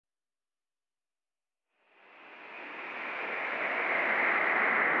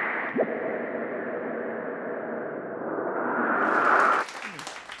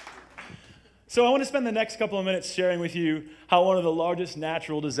So I want to spend the next couple of minutes sharing with you how one of the largest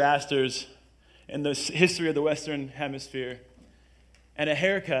natural disasters in the history of the Western Hemisphere and a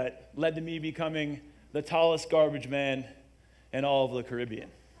haircut led to me becoming the tallest garbage man in all of the Caribbean.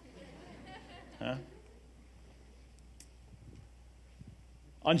 Huh?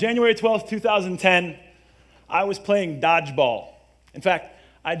 On January 12th, 2010, I was playing dodgeball. In fact,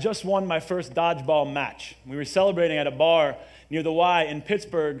 I just won my first dodgeball match. We were celebrating at a bar near the Y in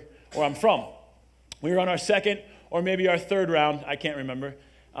Pittsburgh, where I'm from. We were on our second or maybe our third round, I can't remember,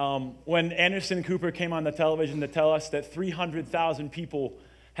 when Anderson Cooper came on the television to tell us that 300,000 people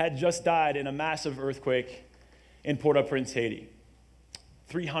had just died in a massive earthquake in Port-au-Prince, Haiti.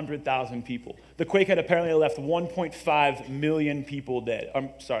 300,000 people. The quake had apparently left 1.5 million people dead.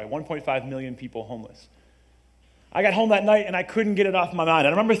 1.5 million people homeless. I got home that night and I couldn't get it off my mind.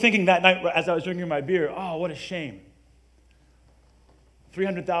 I remember thinking that night as I was drinking my beer, oh, what a shame.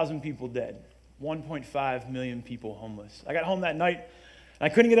 300,000 people dead. 1.5 million people homeless. I got home that night and I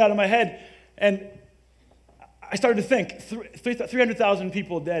couldn't get it out of my head. And I started to think, 300,000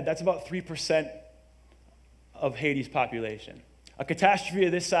 people dead, that's about 3% of Haiti's population. A catastrophe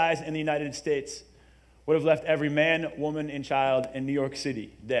of this size in the United States would have left every man, woman, and child in New York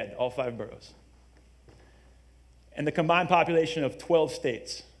City dead, all 5 boroughs. And the combined population of 12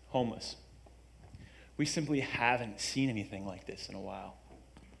 states homeless. We simply haven't seen anything like this in a while.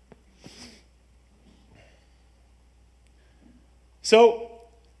 So,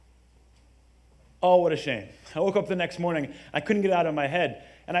 oh, what a shame. I woke up the next morning, I couldn't get it out of my head.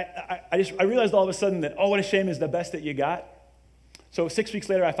 And I realized all of a sudden that, oh, what a shame is the best that you got. So 6 weeks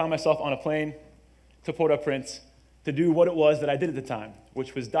later, I found myself on a plane to Port-au-Prince to do what it was that I did at the time,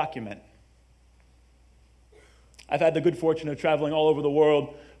 which was document. I've had the good fortune of traveling all over the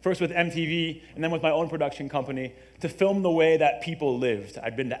world, first with MTV and then with my own production company, to film the way that people lived.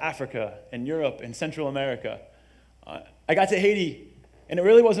 I'd been to Africa and Europe and Central America. I got to Haiti, and it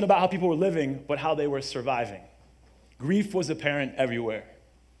really wasn't about how people were living, but how they were surviving. Grief was apparent everywhere.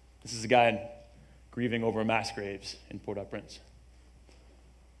 This is a guy grieving over mass graves in Port-au-Prince.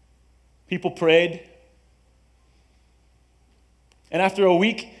 People prayed. And after a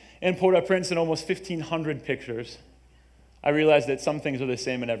week in Port-au-Prince and almost 1,500 pictures, I realized that some things are the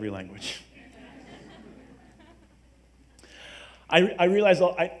same in every language. I realized,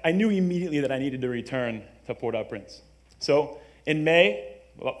 I knew immediately that I needed to return to Port-au-Prince. So in May,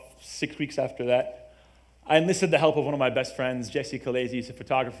 about 6 weeks after that, I enlisted the help of one of my best friends, Jesse Calesi. He's a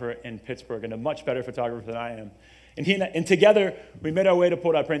photographer in Pittsburgh and a much better photographer than I am. And together, we made our way to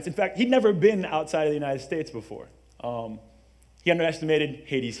Port-au-Prince. In fact, he'd never been outside of the United States before. He underestimated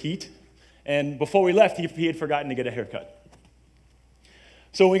Haiti's heat. And before we left, he had forgotten to get a haircut.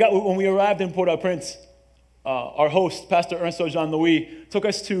 So when we arrived in Port-au-Prince, our host, Pastor Ernsto Jean-Louis, took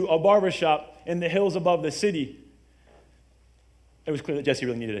us to a barbershop in the hills above the city. It was clear that Jesse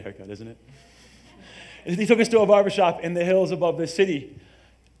really needed a haircut, isn't it? He took us to a barbershop in the hills above the city.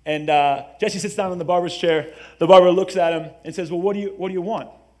 And Jesse sits down in the barber's chair. The barber looks at him and says, well, what do you want?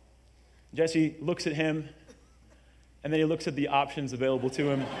 Jesse looks at him, and then he looks at the options available to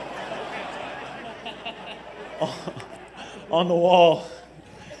him on the wall.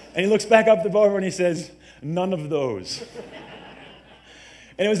 And he looks back up at the barber and he says, none of those.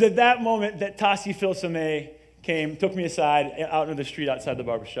 And it was at that moment that Tassy Filsame came, took me aside out into the street outside the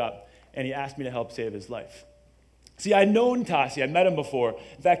barbershop, and he asked me to help save his life. See, I'd known Tassy. I'd met him before.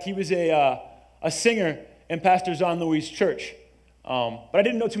 In fact, he was a singer in Pastor Jean-Louis' church. But I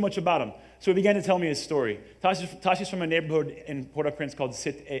didn't know too much about him. So he began to tell me his story. Tassy's from a neighborhood in Port-au-Prince called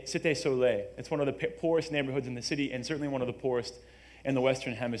Cité Soleil. It's one of the poorest neighborhoods in the city and certainly one of the poorest in the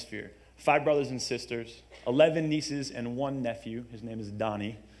Western Hemisphere. 5 brothers and sisters, 11 nieces and 1 nephew. His name is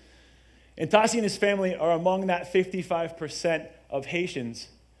Donnie. And Tassy and his family are among that 55% of Haitians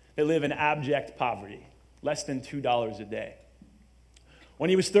that live in abject poverty, less than $2 a day. When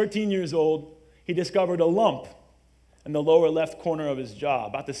he was 13 years old, he discovered a lump in the lower left corner of his jaw,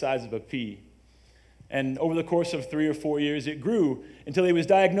 about the size of a pea. And over the course of 3 or 4 years, it grew until he was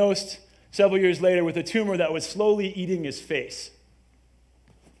diagnosed several years later with a tumor that was slowly eating his face.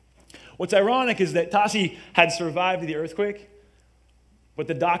 What's ironic is that Tassy had survived the earthquake, but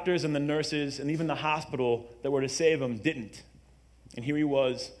the doctors and the nurses and even the hospital that were to save him didn't. And here he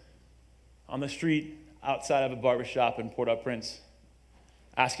was on the street outside of a barbershop in Port-au-Prince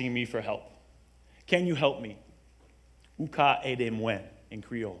asking me for help. Can you help me? Ou ka aide-moi in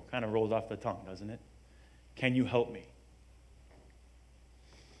Creole. Kind of rolls off the tongue, doesn't it? Can you help me?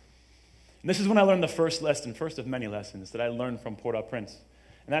 And this is when I learned the first of many lessons that I learned from Port-au-Prince.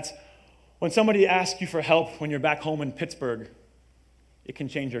 And that's when somebody asks you for help when you're back home in Pittsburgh, it can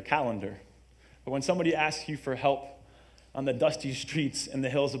change your calendar. But when somebody asks you for help on the dusty streets in the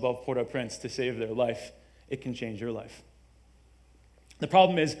hills above Port-au-Prince to save their life, it can change your life. The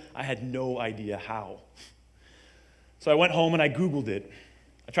problem is, I had no idea how. So I went home and I Googled it.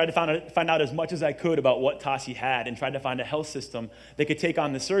 I tried to find out as much as I could about what Tassy had and tried to find a health system that could take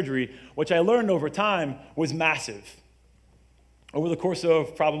on the surgery, which I learned over time was massive. Over the course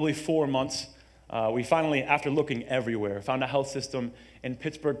of probably 4 months, we finally, after looking everywhere, found a health system in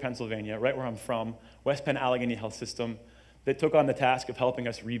Pittsburgh, Pennsylvania, right where I'm from, West Penn Allegheny Health System, that took on the task of helping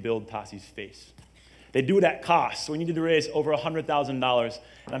us rebuild Tassy's face. They do it at cost, so we needed to raise over $100,000,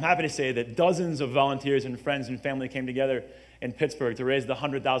 and I'm happy to say that dozens of volunteers and friends and family came together in Pittsburgh to raise the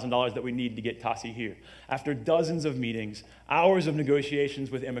 $100,000 that we need to get Tassy here. After dozens of meetings, hours of negotiations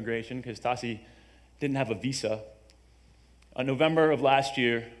with immigration, because Tassy didn't have a visa, in November of last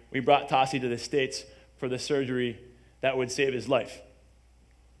year, we brought Tassy to the States for the surgery that would save his life.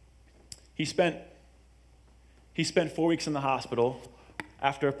 He spent 4 weeks in the hospital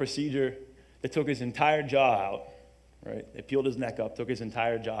after a procedure that took his entire jaw out, right? They peeled his neck up, took his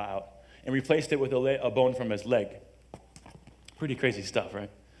entire jaw out, and replaced it with a bone from his leg. Pretty crazy stuff, right?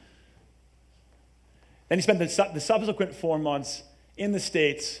 Then he spent the subsequent 4 months in the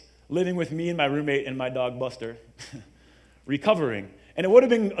States living with me and my roommate and my dog Buster, recovering. And it would have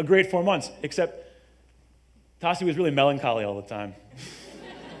been a great 4 months, except Tassy was really melancholy all the time.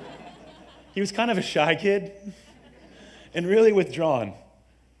 He was kind of a shy kid and really withdrawn.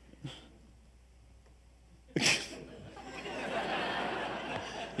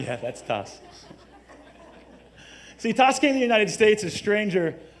 Yeah, that's Tass. See, Tass came to the United States a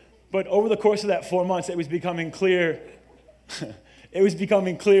stranger, but over the course of that 4 months, it was becoming clear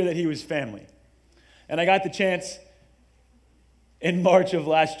that he was family. And I got the chance in March of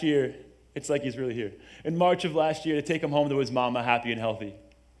last year, it's like he's really here, in March of last year to take him home to his mama, happy and healthy.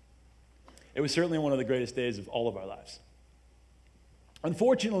 It was certainly one of the greatest days of all of our lives.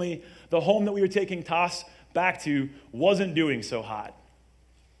 Unfortunately, the home that we were taking Tass back to wasn't doing so hot.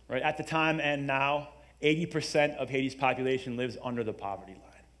 Right? At the time and now, 80% of Haiti's population lives under the poverty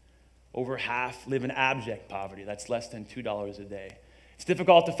line. Over half live in abject poverty. That's less than $2 a day. It's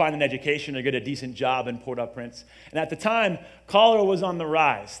difficult to find an education or get a decent job in Port-au-Prince. And at the time, cholera was on the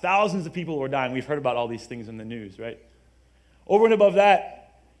rise. Thousands of people were dying. We've heard about all these things in the news, right? Over and above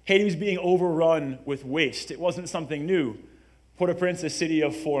that, Haiti was being overrun with waste. It wasn't something new. Port-au-Prince, a city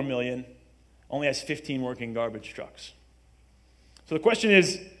of 4 million, only has 15 working garbage trucks. So the question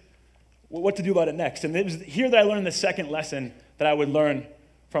is, what to do about it next? And it was here that I learned the second lesson that I would learn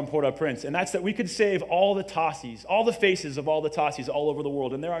from Port-au-Prince, and that's that we could save all the Tassys, all the faces of all the Tassys all over the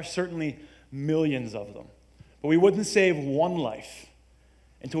world, and there are certainly millions of them. But we wouldn't save one life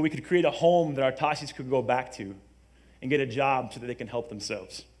until we could create a home that our Tassys could go back to and get a job so that they can help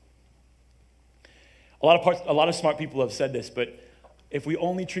themselves. A lot of smart people have said this, but if we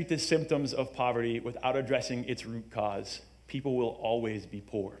only treat the symptoms of poverty without addressing its root cause, people will always be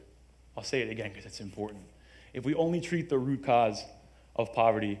poor. I'll say it again because it's important. If we only treat the root cause of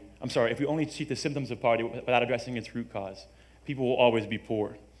poverty, if we only treat the symptoms of poverty without addressing its root cause, people will always be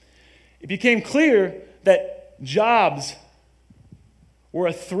poor. It became clear that jobs were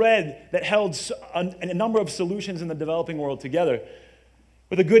a thread that held a number of solutions in the developing world together.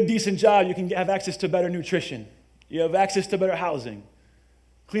 With a good, decent job, you can have access to better nutrition. You have access to better housing,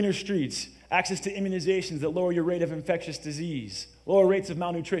 cleaner streets, access to immunizations that lower your rate of infectious disease, lower rates of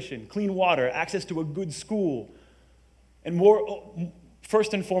malnutrition, clean water, access to a good school, and more,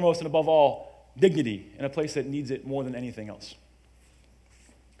 first and foremost and above all, dignity in a place that needs it more than anything else.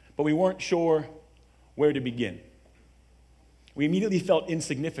 But we weren't sure where to begin. We immediately felt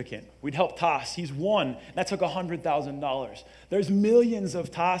insignificant. We'd helped Tass. He's one. And that took $100,000. There's millions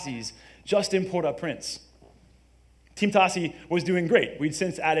of Tassys just in Port-au-Prince. Team Tassy was doing great. We'd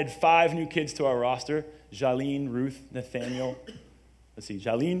since added 5 new kids to our roster. Jaline, Ruth, Nathaniel.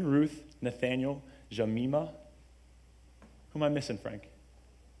 Jaline, Ruth, Nathaniel, Jamima. Who am I missing, Frank?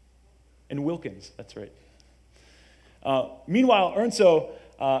 And Wilkins, that's right. Meanwhile, Ernso,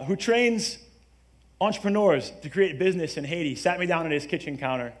 who trains entrepreneurs to create business in Haiti, sat me down at his kitchen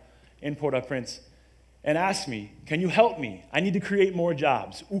counter in Port-au-Prince and asked me, can you help me? I need to create more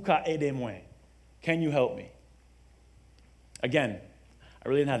jobs. Uka aide-moi. Can you help me? Again, I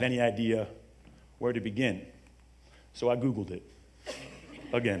really didn't have any idea where to begin, so I Googled it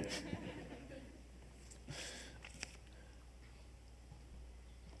again.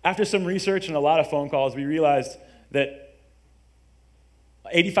 After some research and a lot of phone calls, we realized that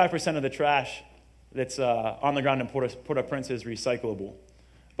 85% of the trash that's on the ground in Port-au-Prince is recyclable.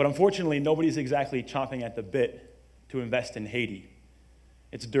 But unfortunately, nobody's exactly chomping at the bit to invest in Haiti.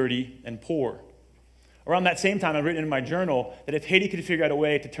 It's dirty and poor. Around that same time, I'd written in my journal that if Haiti could figure out a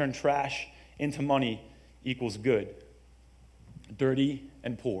way to turn trash into money equals good. Dirty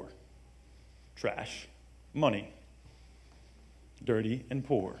and poor. Trash, money. Dirty and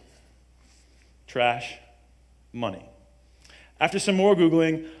poor. Trash, money. After some more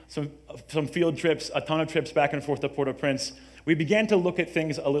Googling, some field trips, a ton of trips back and forth to Port-au-Prince, we began to look at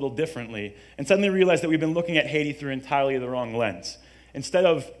things a little differently and suddenly realized that we've been looking at Haiti through entirely the wrong lens. Instead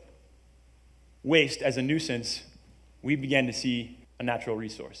of waste as a nuisance, we began to see a natural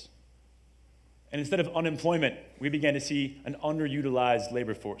resource. And instead of unemployment, we began to see an underutilized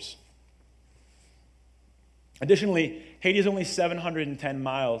labor force. Additionally, Haiti is only 710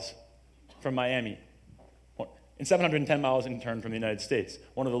 miles from Miami, and 710 miles in turn from the United States,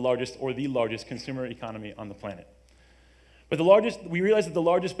 one of the largest or the largest consumer economy on the planet. But we realized that the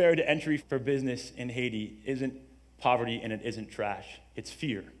largest barrier to entry for business in Haiti isn't poverty and it isn't trash, it's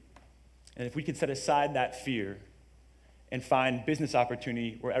fear. And if we could set aside that fear and find business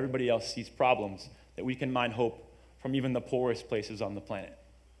opportunity where everybody else sees problems, that we can mine hope from even the poorest places on the planet.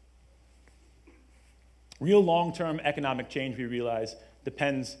 Real long-term economic change, we realize,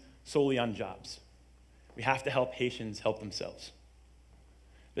 depends solely on jobs. We have to help Haitians help themselves.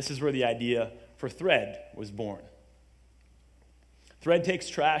 This is where the idea for Thread was born. Thread takes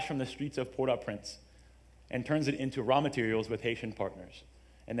trash from the streets of Port-au-Prince and turns it into raw materials with Haitian partners,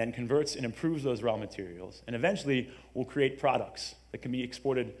 and then converts and improves those raw materials, and eventually will create products that can be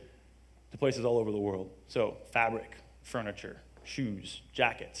exported to places all over the world. So fabric, furniture, shoes,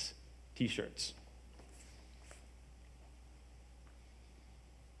 jackets, t-shirts.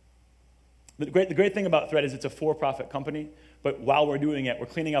 The great thing about Thread is it's a for-profit company, but while we're doing it, we're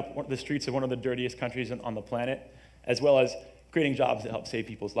cleaning up the streets of one of the dirtiest countries on the planet, as well as creating jobs that help save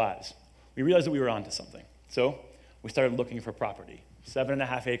people's lives. We realized that we were onto something. So we started looking for property.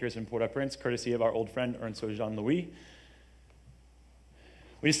 7.5 acres in Port-au-Prince, courtesy of our old friend Ernst Jean-Louis.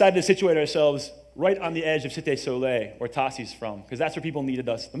 We decided to situate ourselves right on the edge of Cité Soleil, where Tassy's from, because that's where people needed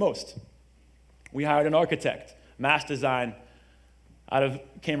us the most. We hired an architect, Mass Design, out of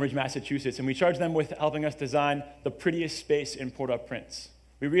Cambridge, Massachusetts, and we charged them with helping us design the prettiest space in Port-au-Prince.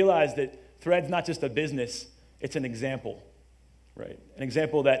 We realized that Thread's not just a business, it's an example, right? An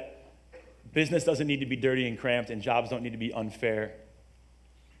example that business doesn't need to be dirty and cramped, and jobs don't need to be unfair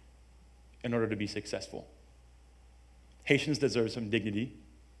in order to be successful. Haitians deserve some dignity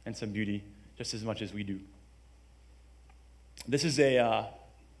and some beauty just as much as we do. This is a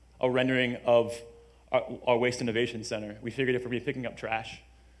rendering of our Waste Innovation Center. We figured if we're picking up trash,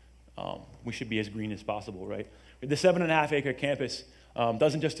 we should be as green as possible, right? The 7.5 acre campus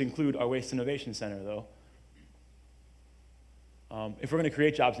doesn't just include our Waste Innovation Center, though. If we're going to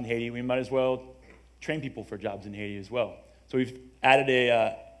create jobs in Haiti, we might as well train people for jobs in Haiti as well. So we've added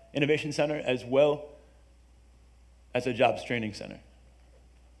a innovation center as well as a jobs training center.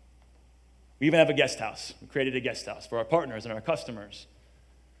 We even have a guest house. We created a guest house for our partners and our customers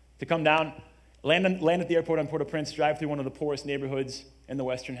to come down, land at the airport on Port-au-Prince, drive through one of the poorest neighborhoods in the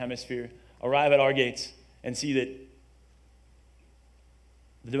Western Hemisphere, arrive at our gates, and see that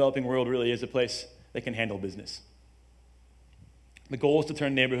the developing world really is a place that can handle business. The goal is to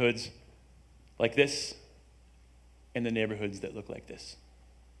turn neighborhoods like this into neighborhoods that look like this.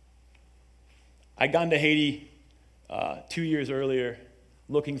 I'd gone to Haiti 2 years earlier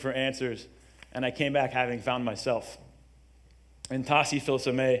looking for answers, and I came back having found myself. And Tassy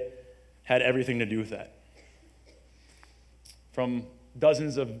Filsame had everything to do with that. From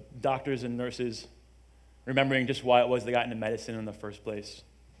dozens of doctors and nurses remembering just why it was they got into medicine in the first place.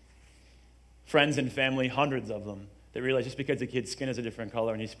 Friends and family, hundreds of them, that realize just because a kid's skin is a different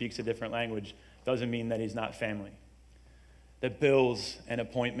color and he speaks a different language doesn't mean that he's not family. That bills and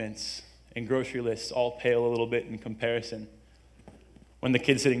appointments and grocery lists all pale a little bit in comparison when the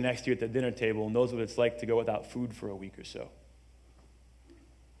kid sitting next to you at the dinner table knows what it's like to go without food for a week or so.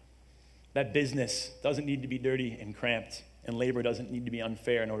 That business doesn't need to be dirty and cramped, and labor doesn't need to be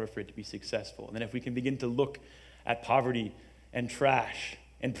unfair in order for it to be successful. And then if we can begin to look at poverty and trash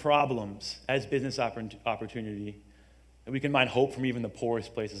and problems as business opportunity, then we can find hope from even the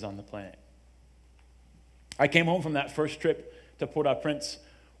poorest places on the planet. I came home from that first trip to Port-au-Prince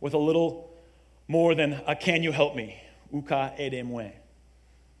with a little more than a "can you help me?" Uka aide-moi.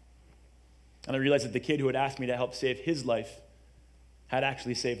 And I realized that the kid who had asked me to help save his life had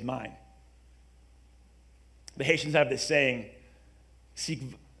actually saved mine. The Haitians have this saying,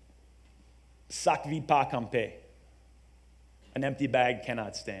 "Sac vide pas camper." An empty bag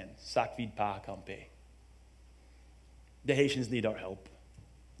cannot stand. Sac vide pas camper. The Haitians need our help.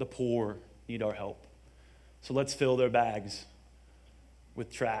 The poor need our help. So let's fill their bags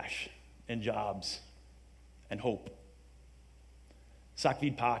with trash and jobs and hope.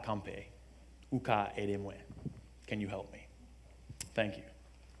 Sakvid pa kampe, uka edemwe. Can you help me? Thank you.